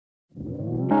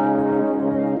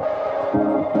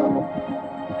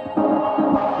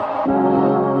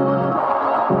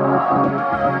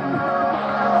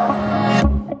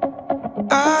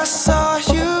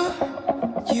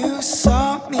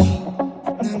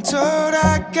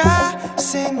돌아가,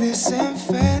 sing this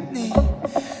symphony.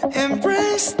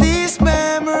 Embrace these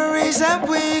memories that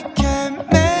we can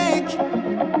make.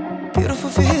 Beautiful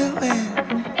feeling.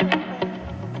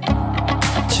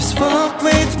 Just walk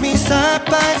with me side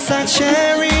by side,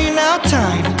 sharing our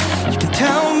time. You can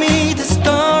tell me the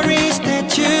stories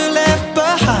that you left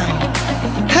behind.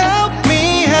 Help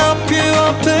me help you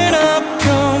open up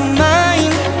your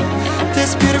mind.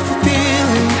 This beautiful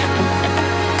feeling.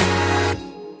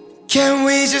 Can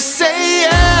we just say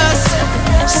yes?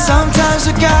 Sometimes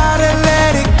we gotta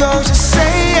let it go. Just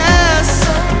say yes.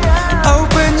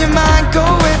 Open your mind, go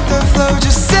with the flow.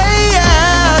 Just say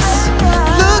yes.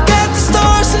 Look at the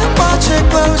stars and watch it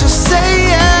glow. Just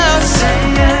say yes.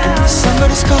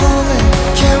 Somebody's calling.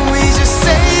 Can we just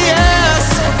say yes?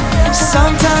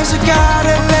 Sometimes we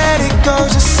gotta let it go.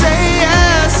 Just say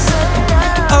yes.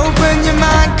 Open your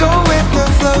mind, go with the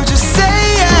flow. Just say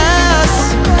yes.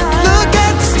 Look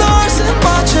at the stars and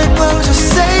watch it glow. Just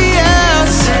say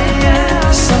yes.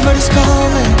 Somebody's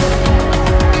calling.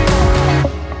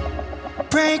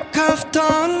 Break of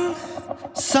dawn,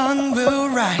 sun will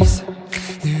rise.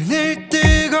 눈을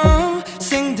뜨고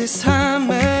sing this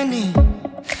harmony.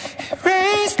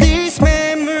 Erase these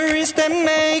memories that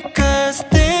make us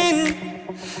think.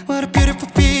 What a beautiful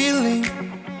feeling.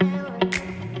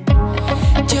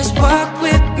 Just walk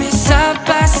with me side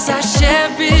by side,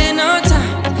 sharing our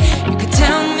time. You can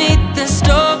tell me the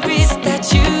stories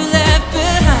that you left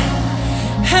behind.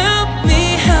 Help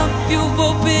me help you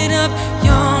open up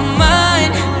your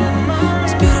mind.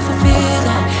 This beautiful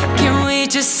feeling. Can we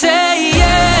just say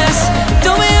yes?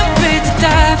 Don't be afraid to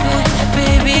dive in,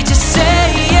 baby, just say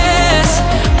yes.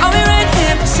 I'll be right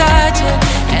here beside you.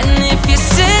 And if you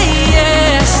say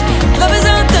yes, love is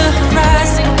on the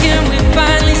horizon. Can we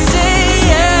finally say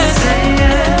yes?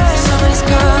 Somebody's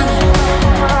calling.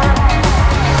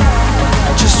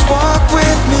 Just walk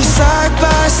with me side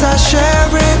by side,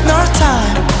 sharing our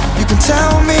time. You can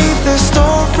tell me the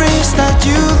stories that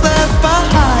you left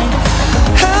behind.